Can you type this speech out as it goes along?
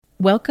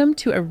Welcome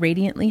to A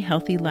Radiantly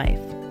Healthy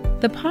Life,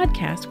 the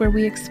podcast where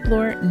we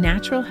explore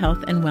natural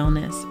health and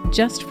wellness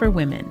just for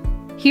women.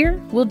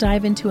 Here, we'll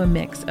dive into a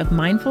mix of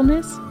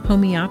mindfulness,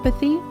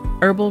 homeopathy,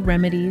 herbal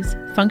remedies,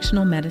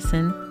 functional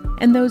medicine,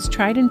 and those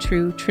tried and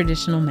true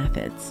traditional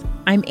methods.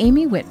 I'm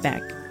Amy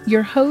Whitbeck,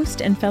 your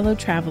host and fellow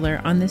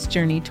traveler on this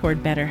journey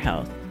toward better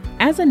health.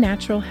 As a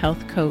natural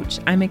health coach,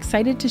 I'm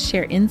excited to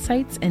share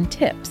insights and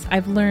tips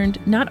I've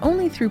learned not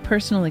only through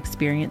personal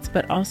experience,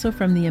 but also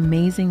from the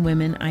amazing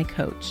women I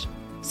coach.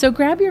 So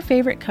grab your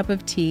favorite cup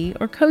of tea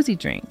or cozy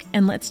drink,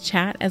 and let's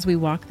chat as we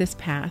walk this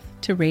path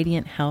to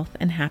radiant health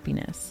and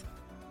happiness.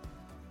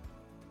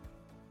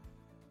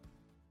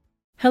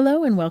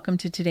 Hello and welcome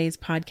to today's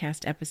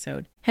podcast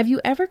episode. Have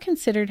you ever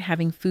considered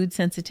having food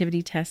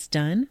sensitivity tests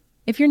done?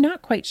 If you're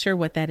not quite sure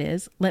what that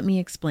is, let me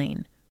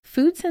explain.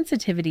 Food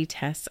sensitivity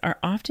tests are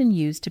often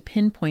used to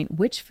pinpoint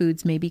which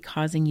foods may be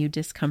causing you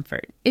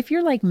discomfort. If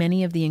you're like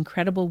many of the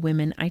incredible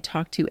women I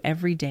talk to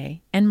every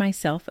day, and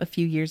myself a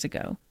few years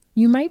ago,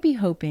 you might be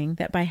hoping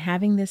that by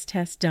having this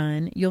test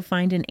done, you'll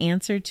find an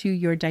answer to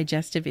your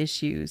digestive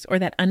issues or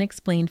that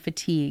unexplained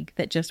fatigue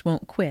that just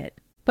won't quit.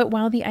 But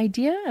while the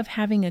idea of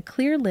having a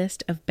clear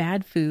list of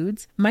bad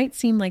foods might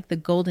seem like the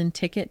golden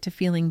ticket to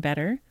feeling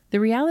better,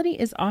 the reality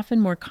is often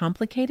more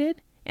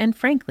complicated and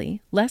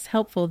frankly, less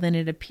helpful than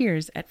it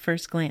appears at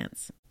first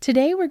glance.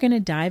 Today, we're going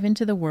to dive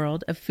into the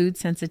world of food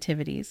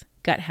sensitivities,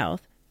 gut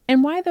health,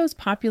 and why those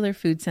popular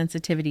food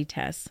sensitivity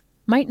tests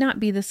might not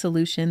be the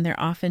solution they're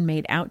often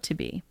made out to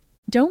be.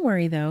 Don't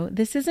worry though,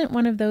 this isn't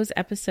one of those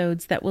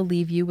episodes that will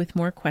leave you with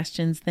more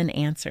questions than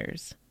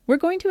answers. We're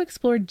going to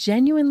explore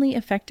genuinely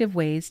effective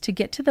ways to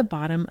get to the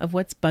bottom of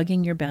what's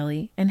bugging your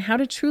belly and how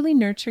to truly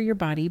nurture your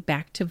body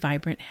back to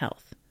vibrant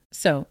health.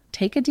 So,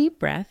 take a deep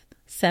breath,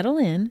 settle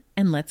in,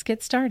 and let's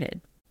get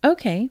started.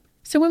 Okay,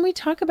 so when we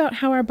talk about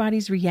how our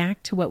bodies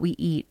react to what we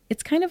eat,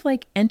 it's kind of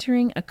like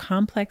entering a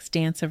complex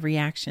dance of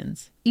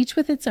reactions, each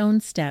with its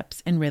own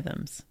steps and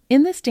rhythms.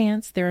 In this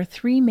dance, there are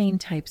three main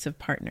types of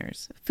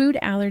partners: food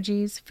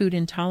allergies, food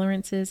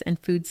intolerances, and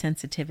food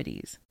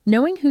sensitivities.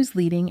 Knowing who's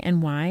leading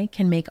and why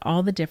can make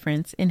all the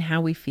difference in how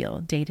we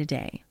feel day to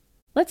day.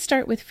 Let's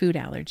start with food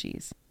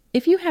allergies.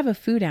 If you have a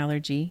food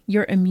allergy,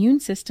 your immune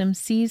system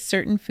sees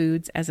certain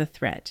foods as a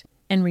threat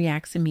and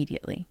reacts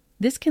immediately.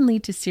 This can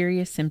lead to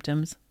serious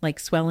symptoms like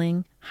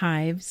swelling,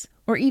 hives,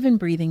 or even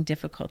breathing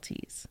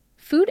difficulties.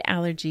 Food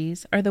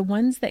allergies are the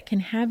ones that can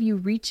have you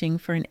reaching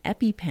for an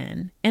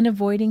EpiPen and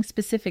avoiding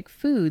specific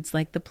foods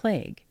like the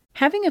plague.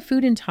 Having a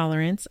food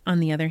intolerance, on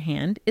the other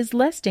hand, is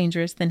less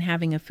dangerous than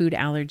having a food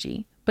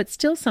allergy, but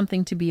still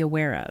something to be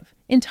aware of.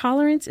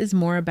 Intolerance is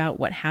more about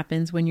what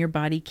happens when your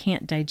body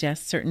can't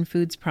digest certain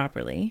foods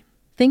properly.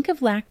 Think of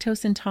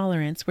lactose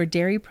intolerance, where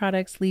dairy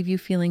products leave you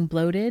feeling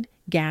bloated,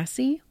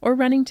 gassy, or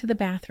running to the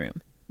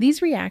bathroom.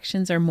 These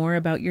reactions are more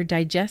about your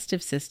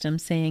digestive system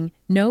saying,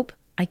 "Nope,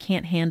 I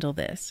can't handle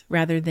this,"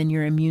 rather than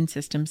your immune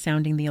system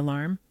sounding the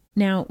alarm.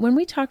 Now, when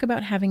we talk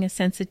about having a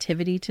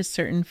sensitivity to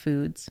certain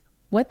foods,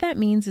 what that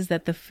means is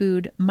that the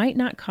food might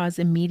not cause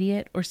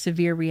immediate or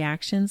severe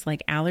reactions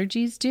like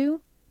allergies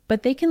do,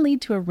 but they can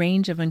lead to a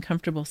range of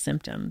uncomfortable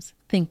symptoms.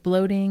 Think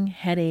bloating,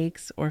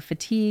 headaches, or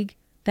fatigue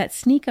that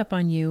sneak up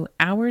on you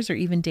hours or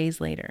even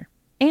days later.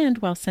 And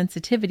while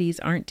sensitivities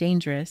aren't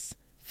dangerous,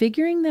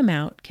 figuring them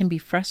out can be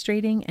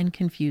frustrating and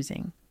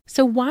confusing.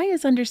 So why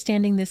is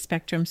understanding this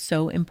spectrum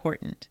so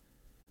important?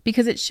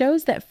 Because it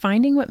shows that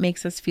finding what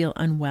makes us feel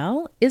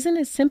unwell isn't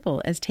as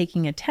simple as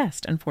taking a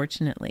test,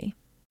 unfortunately.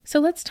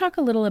 So let's talk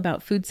a little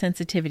about food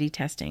sensitivity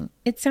testing.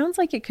 It sounds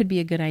like it could be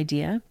a good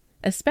idea,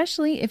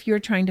 especially if you're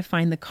trying to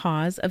find the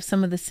cause of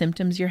some of the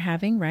symptoms you're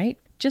having, right?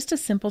 Just a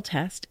simple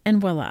test, and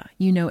voila,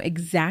 you know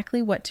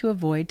exactly what to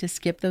avoid to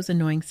skip those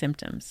annoying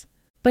symptoms.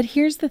 But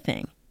here's the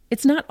thing,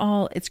 it's not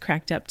all it's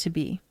cracked up to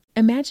be.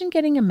 Imagine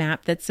getting a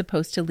map that's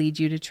supposed to lead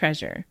you to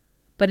treasure,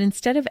 but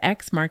instead of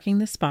X marking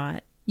the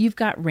spot, you've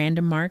got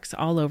random marks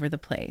all over the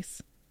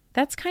place.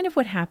 That's kind of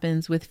what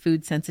happens with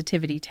food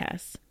sensitivity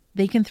tests.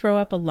 They can throw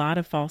up a lot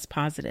of false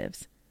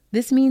positives.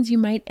 This means you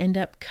might end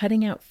up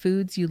cutting out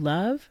foods you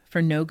love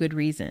for no good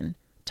reason.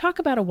 Talk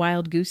about a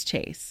wild goose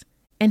chase.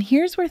 And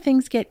here's where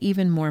things get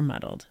even more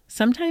muddled.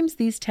 Sometimes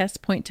these tests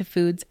point to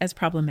foods as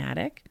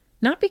problematic,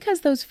 not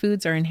because those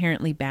foods are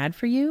inherently bad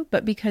for you,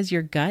 but because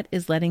your gut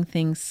is letting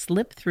things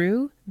slip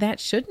through that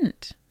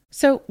shouldn't.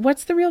 So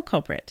what's the real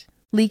culprit?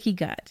 Leaky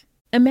gut.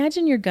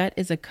 Imagine your gut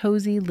is a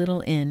cozy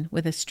little inn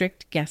with a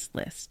strict guest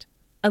list.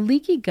 A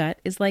leaky gut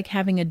is like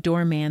having a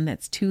doorman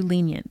that's too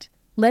lenient,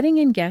 letting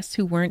in guests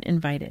who weren't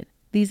invited.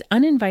 These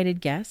uninvited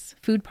guests,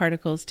 food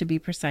particles to be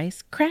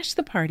precise, crash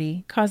the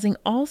party, causing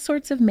all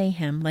sorts of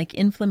mayhem like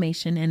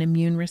inflammation and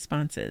immune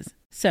responses.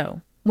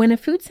 So, when a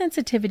food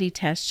sensitivity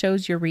test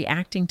shows you're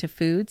reacting to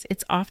foods,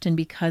 it's often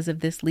because of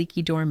this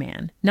leaky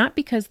doorman, not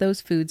because those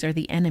foods are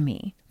the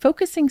enemy.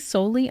 Focusing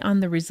solely on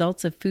the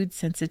results of food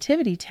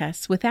sensitivity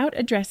tests without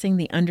addressing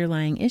the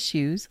underlying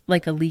issues,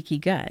 like a leaky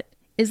gut,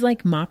 is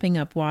like mopping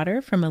up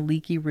water from a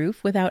leaky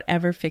roof without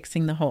ever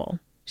fixing the hole.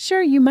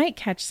 Sure, you might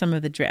catch some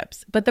of the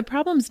drips, but the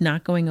problem's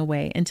not going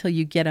away until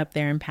you get up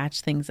there and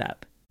patch things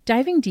up.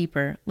 Diving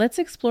deeper, let's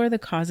explore the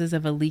causes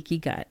of a leaky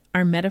gut,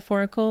 our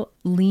metaphorical,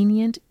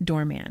 lenient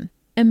doorman.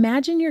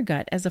 Imagine your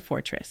gut as a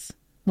fortress.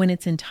 When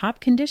it's in top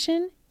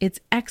condition, it's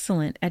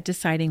excellent at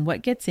deciding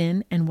what gets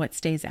in and what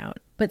stays out.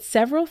 But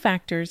several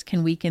factors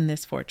can weaken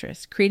this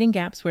fortress, creating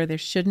gaps where there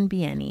shouldn't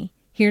be any.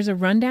 Here's a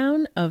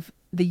rundown of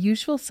the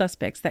usual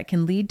suspects that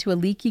can lead to a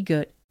leaky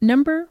gut.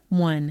 Number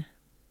 1,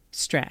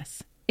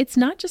 stress. It's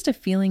not just a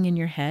feeling in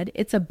your head,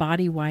 it's a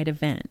body-wide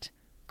event.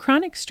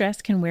 Chronic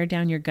stress can wear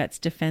down your gut's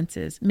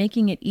defenses,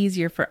 making it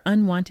easier for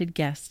unwanted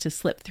guests to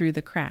slip through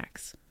the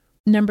cracks.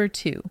 Number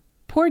 2,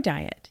 poor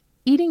diet.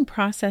 Eating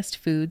processed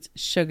foods,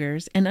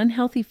 sugars, and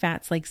unhealthy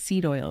fats like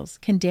seed oils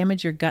can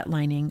damage your gut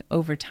lining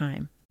over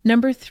time.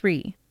 Number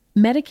 3,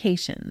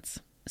 medications.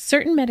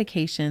 Certain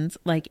medications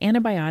like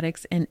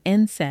antibiotics and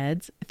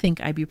NSAIDs, think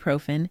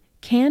ibuprofen,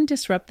 can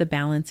disrupt the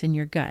balance in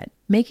your gut,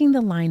 making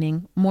the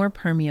lining more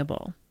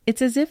permeable.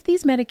 It's as if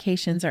these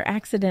medications are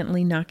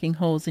accidentally knocking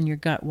holes in your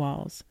gut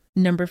walls.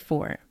 Number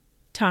 4,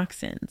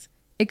 toxins.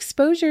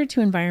 Exposure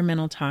to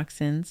environmental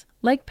toxins,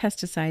 like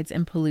pesticides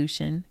and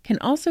pollution, can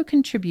also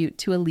contribute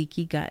to a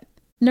leaky gut.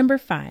 Number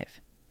 5,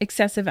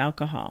 excessive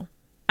alcohol.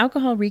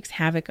 Alcohol wreaks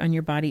havoc on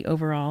your body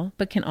overall,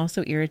 but can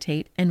also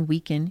irritate and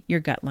weaken your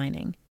gut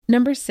lining.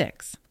 Number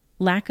 6,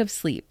 lack of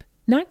sleep.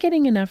 Not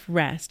getting enough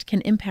rest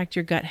can impact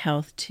your gut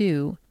health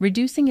too,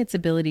 reducing its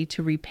ability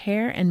to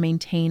repair and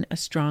maintain a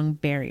strong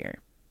barrier.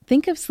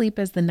 Think of sleep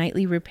as the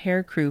nightly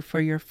repair crew for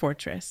your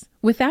fortress.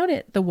 Without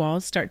it, the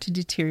walls start to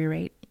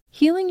deteriorate.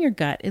 Healing your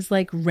gut is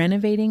like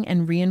renovating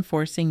and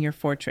reinforcing your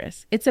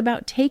fortress. It's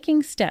about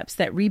taking steps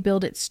that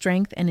rebuild its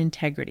strength and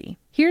integrity.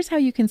 Here's how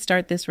you can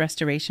start this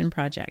restoration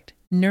project.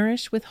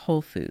 Nourish with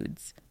whole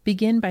foods.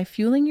 Begin by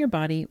fueling your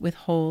body with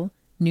whole,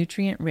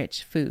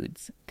 nutrient-rich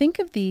foods. Think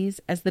of these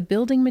as the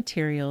building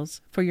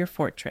materials for your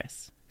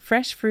fortress.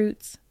 Fresh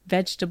fruits,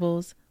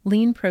 vegetables,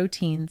 lean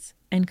proteins,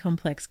 and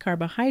complex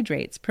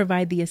carbohydrates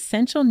provide the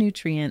essential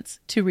nutrients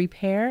to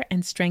repair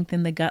and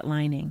strengthen the gut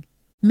lining.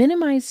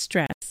 Minimize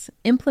stress.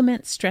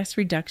 Implement stress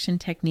reduction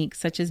techniques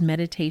such as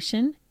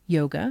meditation,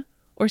 yoga,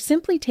 or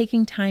simply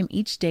taking time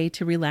each day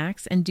to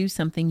relax and do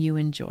something you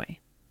enjoy.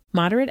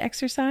 Moderate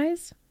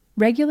exercise.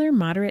 Regular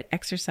moderate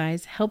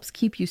exercise helps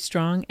keep you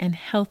strong and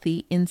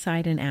healthy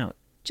inside and out.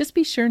 Just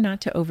be sure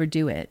not to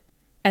overdo it,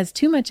 as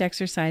too much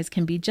exercise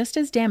can be just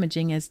as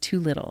damaging as too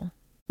little.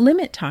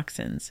 Limit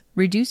toxins.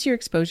 Reduce your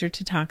exposure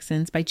to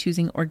toxins by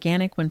choosing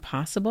organic when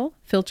possible,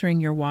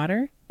 filtering your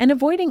water, and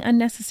avoiding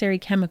unnecessary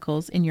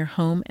chemicals in your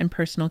home and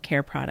personal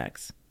care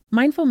products.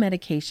 Mindful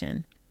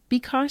medication. Be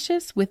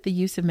cautious with the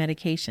use of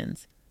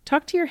medications.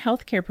 Talk to your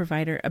healthcare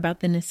provider about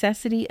the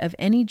necessity of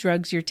any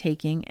drugs you're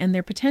taking and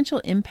their potential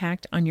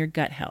impact on your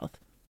gut health.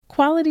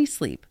 Quality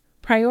sleep.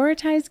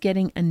 Prioritize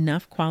getting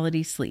enough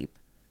quality sleep.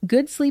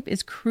 Good sleep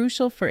is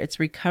crucial for its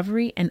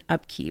recovery and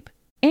upkeep.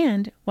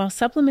 And while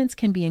supplements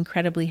can be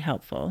incredibly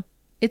helpful,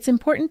 it's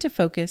important to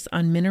focus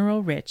on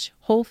mineral-rich,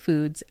 whole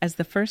foods as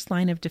the first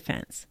line of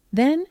defense.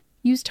 Then,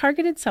 use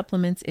targeted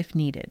supplements if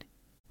needed.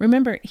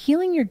 Remember,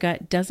 healing your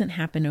gut doesn't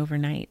happen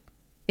overnight.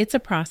 It's a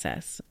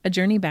process, a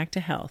journey back to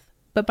health.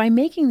 But by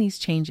making these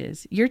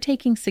changes, you're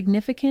taking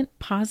significant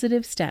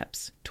positive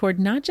steps toward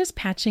not just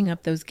patching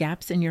up those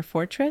gaps in your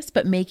fortress,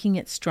 but making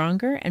it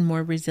stronger and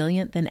more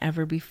resilient than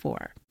ever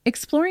before.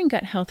 Exploring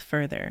gut health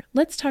further,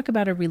 let's talk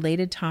about a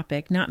related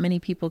topic not many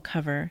people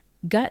cover: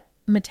 gut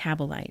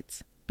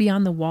metabolites.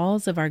 Beyond the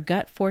walls of our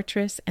gut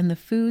fortress and the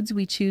foods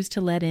we choose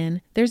to let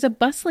in, there's a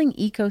bustling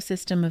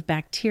ecosystem of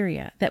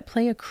bacteria that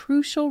play a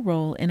crucial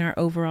role in our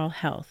overall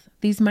health.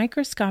 These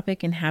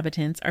microscopic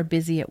inhabitants are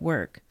busy at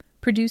work,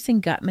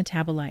 producing gut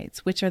metabolites,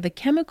 which are the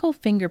chemical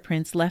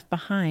fingerprints left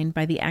behind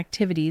by the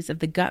activities of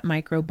the gut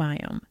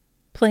microbiome,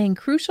 playing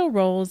crucial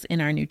roles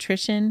in our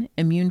nutrition,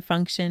 immune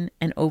function,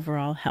 and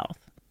overall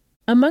health.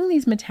 Among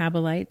these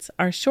metabolites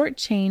are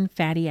short-chain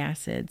fatty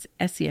acids,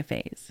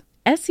 SCFAs.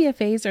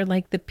 SCFAs are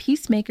like the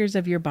peacemakers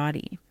of your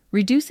body,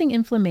 reducing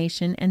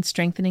inflammation and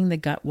strengthening the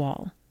gut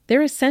wall.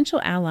 They're essential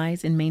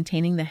allies in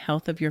maintaining the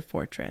health of your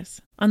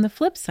fortress. On the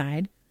flip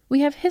side, we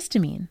have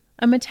histamine,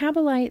 a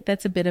metabolite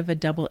that's a bit of a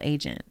double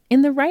agent.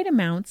 In the right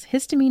amounts,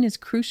 histamine is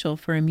crucial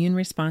for immune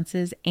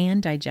responses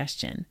and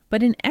digestion,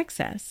 but in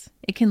excess,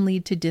 it can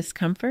lead to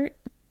discomfort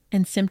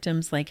and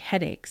symptoms like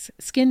headaches,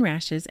 skin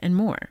rashes, and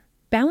more.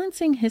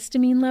 Balancing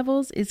histamine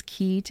levels is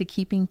key to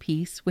keeping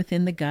peace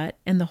within the gut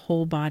and the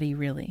whole body,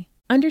 really.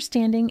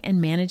 Understanding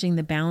and managing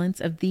the balance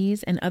of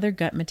these and other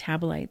gut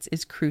metabolites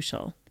is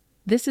crucial.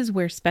 This is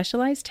where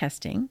specialized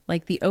testing,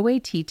 like the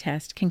OAT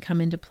test, can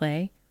come into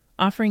play,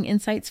 offering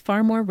insights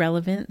far more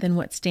relevant than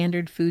what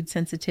standard food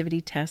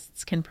sensitivity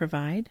tests can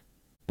provide.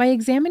 By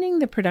examining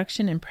the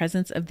production and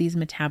presence of these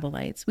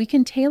metabolites, we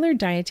can tailor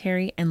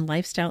dietary and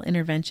lifestyle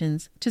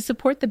interventions to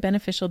support the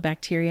beneficial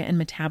bacteria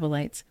and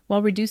metabolites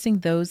while reducing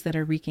those that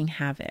are wreaking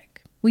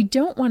havoc. We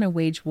don't want to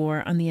wage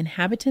war on the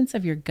inhabitants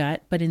of your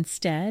gut, but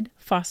instead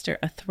foster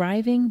a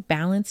thriving,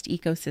 balanced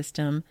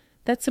ecosystem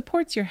that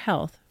supports your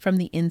health from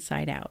the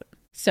inside out.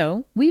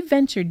 So, we've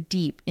ventured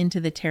deep into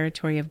the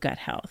territory of gut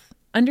health,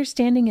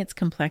 understanding its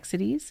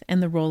complexities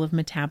and the role of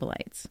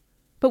metabolites.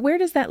 But where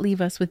does that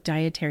leave us with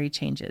dietary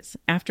changes?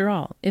 After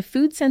all, if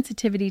food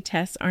sensitivity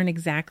tests aren't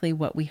exactly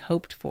what we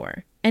hoped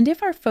for, and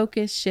if our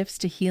focus shifts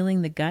to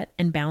healing the gut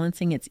and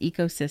balancing its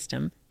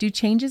ecosystem, do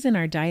changes in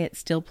our diet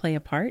still play a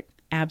part?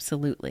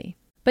 Absolutely.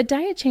 But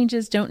diet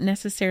changes don't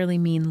necessarily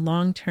mean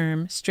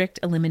long-term, strict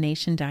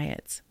elimination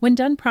diets. When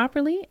done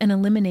properly, an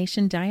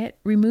elimination diet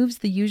removes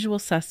the usual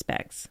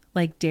suspects,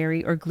 like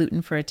dairy or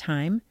gluten for a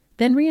time,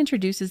 then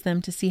reintroduces them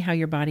to see how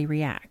your body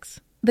reacts.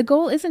 The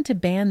goal isn't to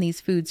ban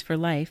these foods for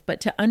life, but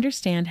to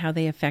understand how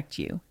they affect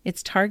you.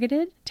 It's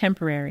targeted,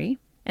 temporary,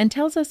 and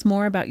tells us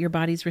more about your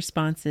body's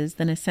responses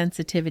than a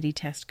sensitivity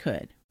test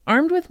could.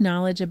 Armed with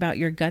knowledge about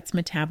your gut's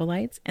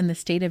metabolites and the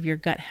state of your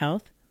gut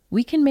health,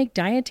 we can make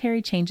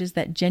dietary changes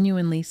that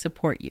genuinely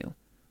support you.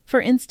 For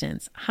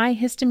instance, high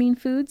histamine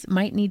foods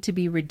might need to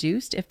be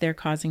reduced if they're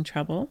causing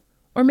trouble,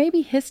 or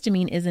maybe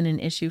histamine isn't an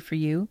issue for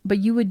you, but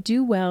you would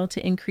do well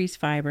to increase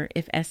fiber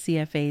if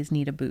SCFAs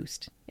need a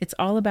boost. It's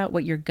all about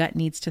what your gut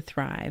needs to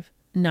thrive,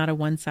 not a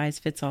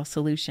one-size-fits-all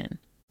solution.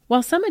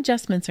 While some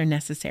adjustments are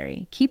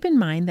necessary, keep in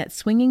mind that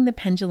swinging the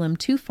pendulum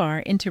too far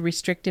into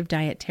restrictive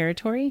diet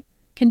territory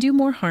can do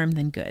more harm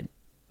than good.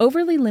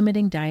 Overly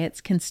limiting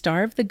diets can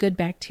starve the good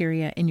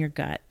bacteria in your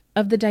gut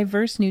of the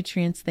diverse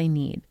nutrients they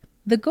need.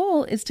 The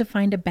goal is to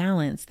find a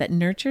balance that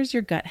nurtures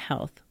your gut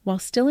health while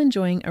still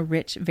enjoying a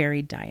rich,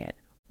 varied diet.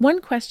 One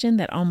question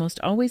that almost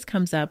always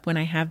comes up when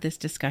I have this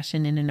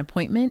discussion in an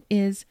appointment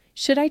is,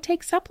 should I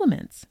take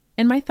supplements?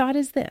 And my thought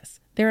is this: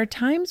 there are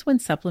times when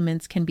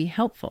supplements can be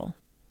helpful.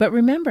 But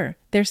remember,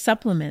 they're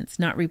supplements,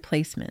 not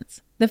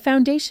replacements. The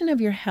foundation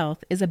of your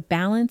health is a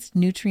balanced,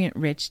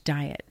 nutrient-rich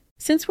diet.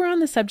 Since we're on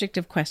the subject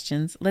of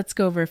questions, let's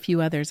go over a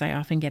few others I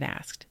often get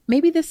asked.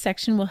 Maybe this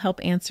section will help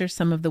answer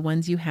some of the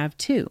ones you have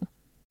too.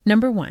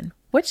 Number 1,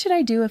 what should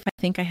I do if I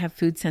think I have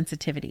food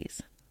sensitivities?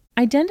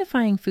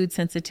 Identifying food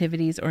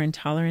sensitivities or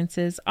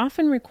intolerances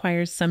often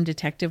requires some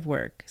detective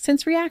work,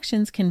 since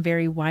reactions can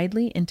vary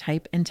widely in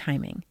type and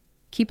timing.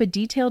 Keep a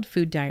detailed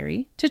food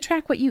diary to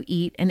track what you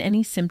eat and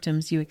any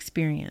symptoms you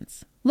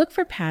experience. Look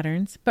for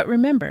patterns, but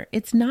remember,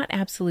 it's not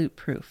absolute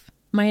proof.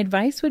 My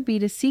advice would be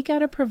to seek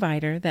out a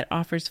provider that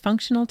offers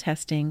functional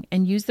testing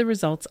and use the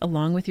results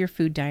along with your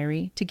food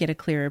diary to get a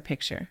clearer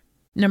picture.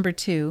 Number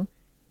 2,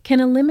 can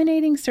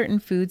eliminating certain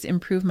foods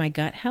improve my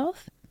gut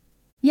health?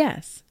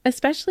 Yes,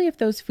 especially if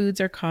those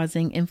foods are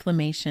causing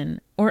inflammation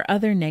or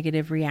other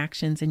negative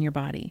reactions in your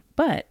body.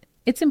 But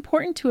it's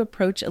important to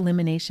approach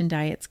elimination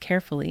diets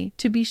carefully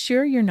to be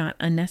sure you're not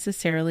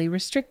unnecessarily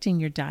restricting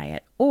your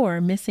diet or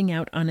missing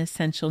out on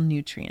essential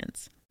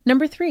nutrients.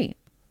 Number 3,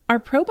 are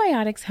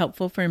probiotics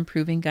helpful for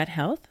improving gut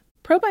health?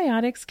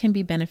 Probiotics can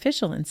be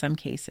beneficial in some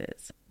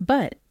cases,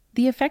 but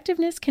the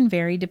effectiveness can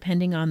vary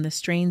depending on the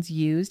strains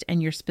used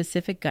and your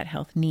specific gut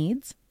health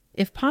needs.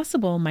 If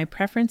possible, my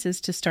preference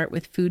is to start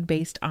with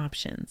food-based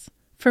options.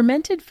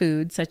 Fermented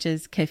foods such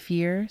as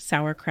kefir,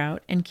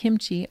 sauerkraut, and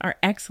kimchi are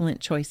excellent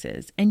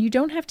choices, and you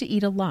don't have to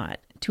eat a lot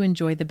to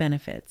enjoy the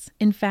benefits.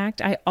 In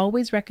fact, I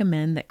always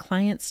recommend that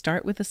clients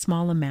start with a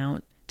small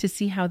amount to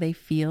see how they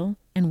feel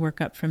and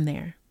work up from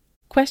there.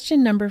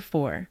 Question number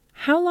 4,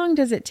 how long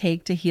does it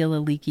take to heal a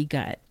leaky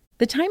gut?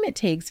 The time it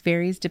takes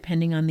varies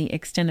depending on the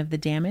extent of the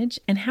damage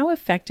and how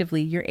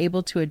effectively you're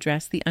able to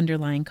address the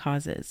underlying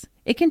causes.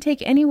 It can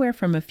take anywhere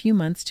from a few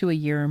months to a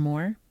year or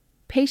more.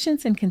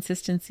 Patience and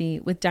consistency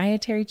with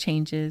dietary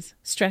changes,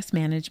 stress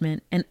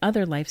management, and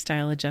other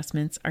lifestyle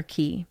adjustments are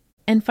key.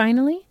 And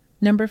finally,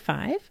 number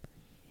 5,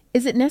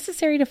 is it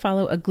necessary to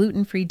follow a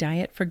gluten-free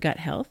diet for gut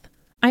health?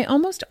 I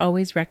almost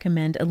always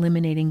recommend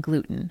eliminating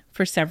gluten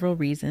for several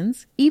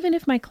reasons, even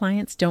if my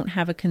clients don't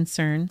have a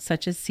concern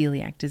such as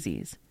celiac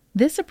disease.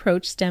 This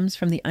approach stems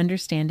from the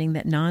understanding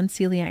that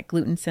non-celiac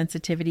gluten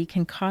sensitivity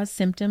can cause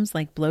symptoms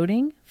like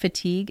bloating,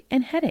 fatigue,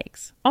 and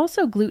headaches.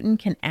 Also, gluten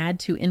can add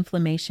to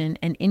inflammation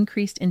and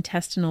increased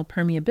intestinal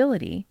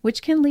permeability,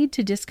 which can lead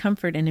to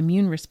discomfort and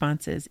immune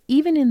responses,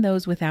 even in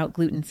those without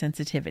gluten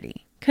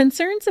sensitivity.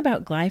 Concerns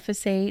about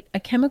glyphosate, a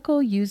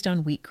chemical used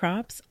on wheat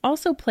crops,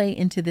 also play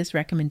into this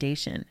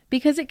recommendation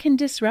because it can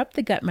disrupt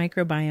the gut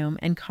microbiome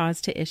and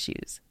cause to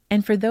issues.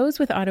 And for those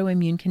with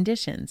autoimmune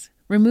conditions,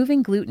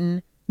 removing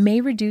gluten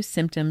may reduce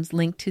symptoms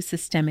linked to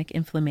systemic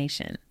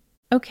inflammation.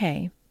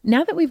 Okay,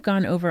 now that we've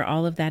gone over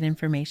all of that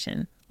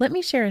information, let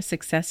me share a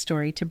success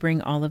story to bring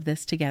all of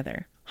this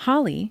together.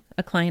 Holly,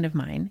 a client of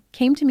mine,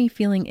 came to me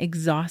feeling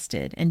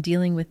exhausted and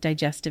dealing with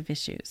digestive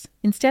issues.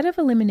 Instead of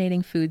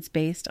eliminating foods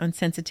based on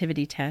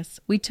sensitivity tests,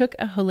 we took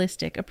a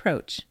holistic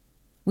approach.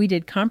 We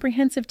did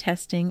comprehensive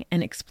testing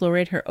and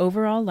explored her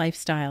overall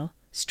lifestyle,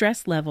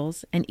 stress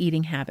levels, and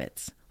eating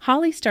habits.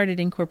 Holly started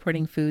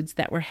incorporating foods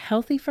that were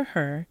healthy for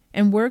her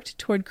and worked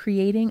toward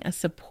creating a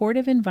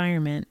supportive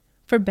environment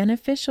for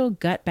beneficial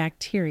gut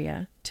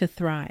bacteria to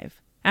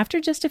thrive. After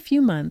just a few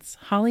months,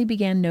 Holly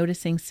began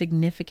noticing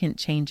significant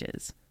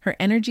changes. Her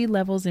energy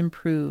levels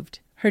improved,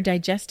 her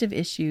digestive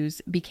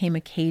issues became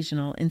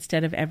occasional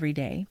instead of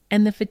everyday,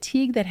 and the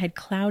fatigue that had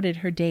clouded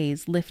her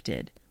days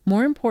lifted.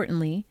 More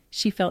importantly,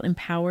 she felt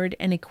empowered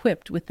and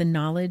equipped with the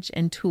knowledge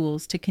and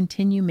tools to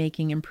continue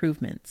making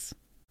improvements.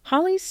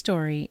 Holly's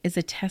story is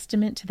a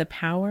testament to the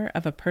power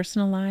of a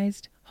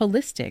personalized,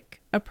 holistic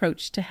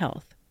approach to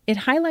health. It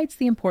highlights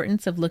the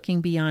importance of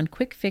looking beyond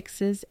quick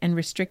fixes and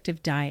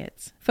restrictive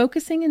diets,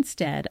 focusing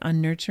instead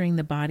on nurturing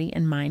the body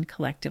and mind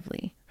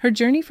collectively. Her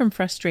journey from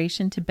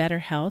frustration to better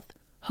health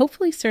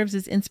hopefully serves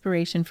as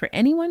inspiration for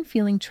anyone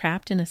feeling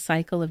trapped in a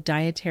cycle of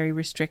dietary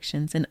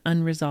restrictions and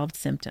unresolved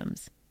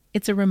symptoms.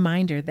 It's a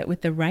reminder that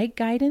with the right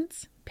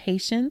guidance,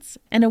 patience,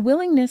 and a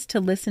willingness to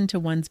listen to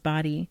one's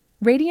body,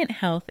 radiant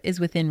health is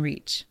within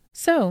reach.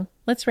 So,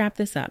 let's wrap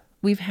this up.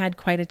 We've had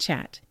quite a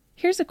chat.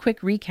 Here's a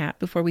quick recap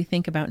before we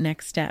think about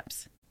next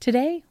steps.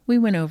 Today, we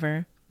went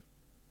over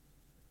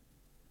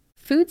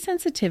food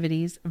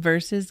sensitivities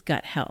versus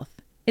gut health.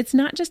 It's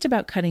not just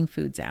about cutting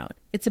foods out.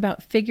 It's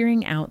about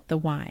figuring out the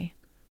why.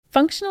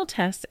 Functional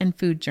tests and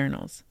food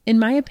journals. In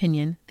my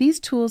opinion, these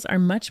tools are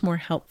much more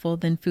helpful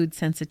than food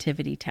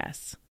sensitivity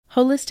tests.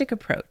 Holistic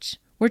approach.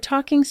 We're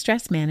talking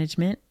stress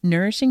management,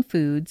 nourishing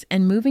foods,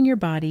 and moving your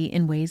body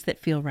in ways that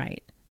feel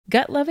right.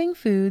 Gut-loving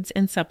foods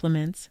and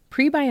supplements,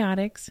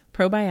 prebiotics,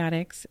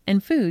 probiotics,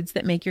 and foods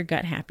that make your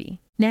gut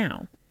happy.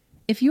 Now,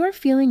 if you are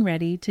feeling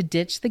ready to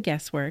ditch the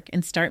guesswork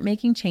and start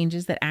making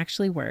changes that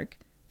actually work,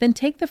 then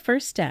take the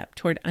first step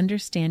toward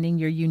understanding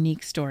your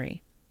unique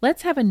story.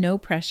 Let's have a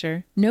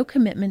no-pressure,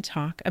 no-commitment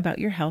talk about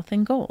your health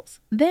and goals.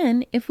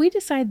 Then, if we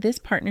decide this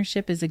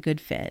partnership is a good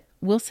fit,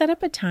 we'll set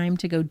up a time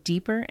to go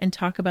deeper and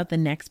talk about the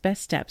next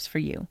best steps for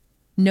you.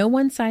 No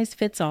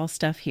one-size-fits-all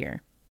stuff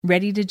here.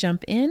 Ready to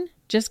jump in?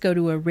 Just go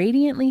to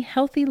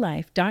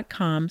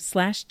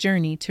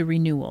radiantlyhealthylife.com/journey to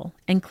renewal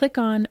and click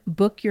on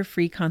Book Your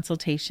Free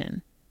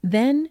Consultation.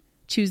 Then,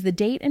 choose the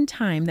date and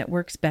time that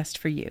works best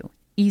for you.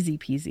 Easy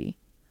peasy.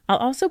 I'll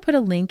also put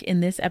a link in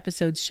this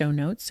episode's show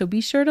notes, so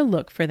be sure to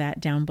look for that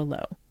down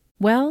below.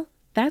 Well,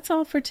 that's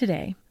all for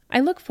today. I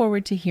look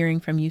forward to hearing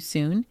from you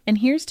soon, and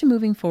here's to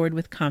moving forward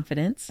with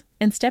confidence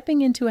and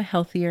stepping into a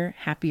healthier,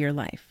 happier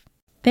life.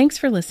 Thanks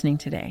for listening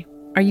today.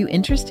 Are you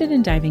interested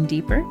in diving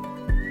deeper?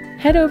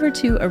 Head over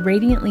to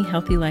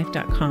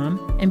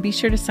radiantlyhealthylife.com and be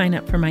sure to sign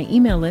up for my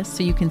email list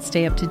so you can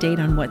stay up to date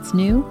on what's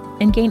new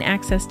and gain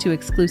access to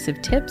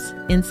exclusive tips,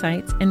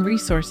 insights, and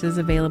resources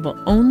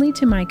available only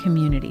to my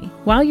community.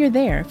 While you're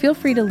there, feel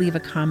free to leave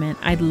a comment.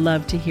 I'd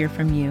love to hear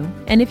from you.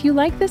 And if you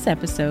like this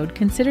episode,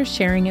 consider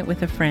sharing it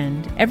with a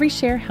friend. Every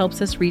share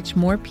helps us reach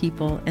more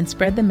people and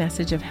spread the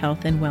message of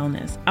health and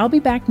wellness. I'll be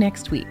back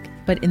next week.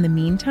 But in the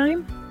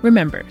meantime,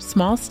 remember,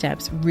 small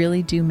steps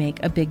really do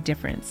make a big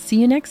difference. See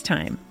you next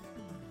time.